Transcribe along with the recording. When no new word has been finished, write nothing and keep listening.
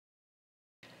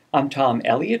I'm Tom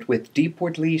Elliott with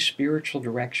Deepwardly Spiritual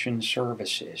Direction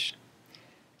Services.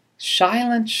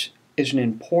 Silence is an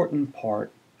important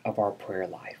part of our prayer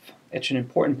life. It's an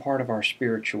important part of our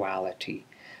spirituality.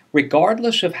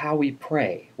 Regardless of how we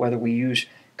pray, whether we use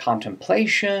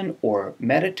contemplation or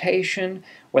meditation,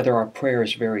 whether our prayer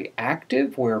is very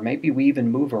active, where maybe we even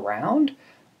move around,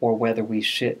 or whether we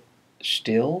sit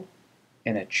still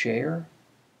in a chair,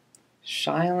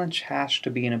 silence has to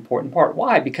be an important part.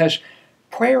 Why? Because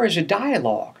prayer is a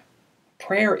dialogue.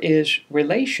 Prayer is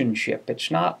relationship.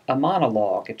 It's not a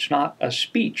monologue. It's not a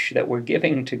speech that we're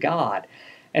giving to God.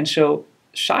 And so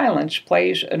silence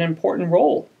plays an important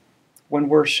role. When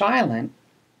we're silent,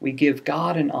 we give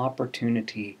God an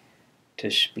opportunity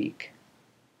to speak.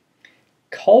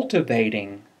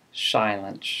 Cultivating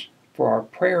silence for our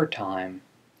prayer time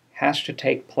has to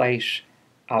take place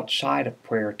outside of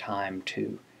prayer time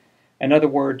too. In other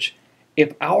words,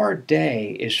 if our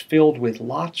day is filled with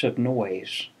lots of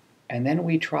noise, and then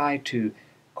we try to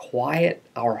quiet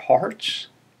our hearts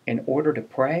in order to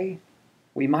pray,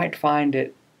 we might find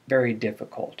it very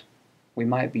difficult. We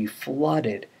might be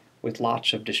flooded with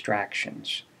lots of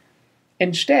distractions.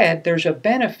 Instead, there's a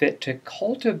benefit to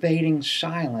cultivating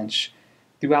silence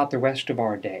throughout the rest of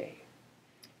our day.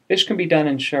 This can be done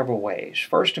in several ways.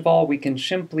 First of all, we can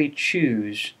simply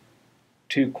choose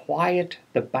to quiet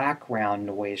the background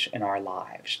noise in our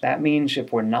lives. That means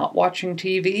if we're not watching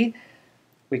TV,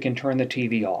 we can turn the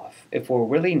TV off. If we're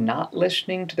really not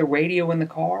listening to the radio in the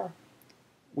car,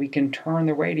 we can turn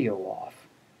the radio off.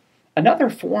 Another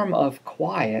form of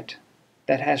quiet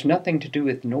that has nothing to do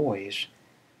with noise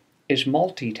is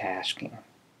multitasking.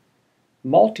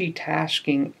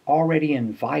 Multitasking already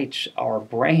invites our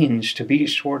brains to be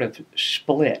sort of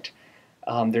split.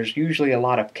 There's usually a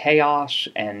lot of chaos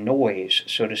and noise,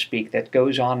 so to speak, that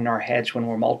goes on in our heads when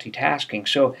we're multitasking.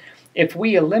 So if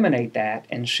we eliminate that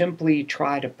and simply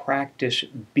try to practice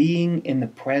being in the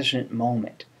present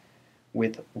moment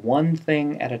with one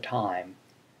thing at a time,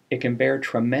 it can bear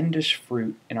tremendous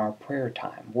fruit in our prayer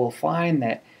time. We'll find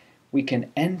that we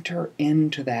can enter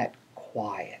into that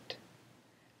quiet,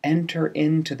 enter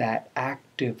into that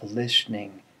active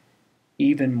listening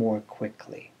even more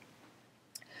quickly.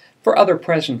 For other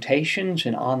presentations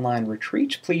and online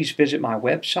retreats, please visit my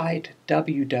website,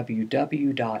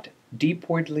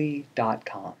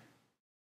 www.deepwardly.com.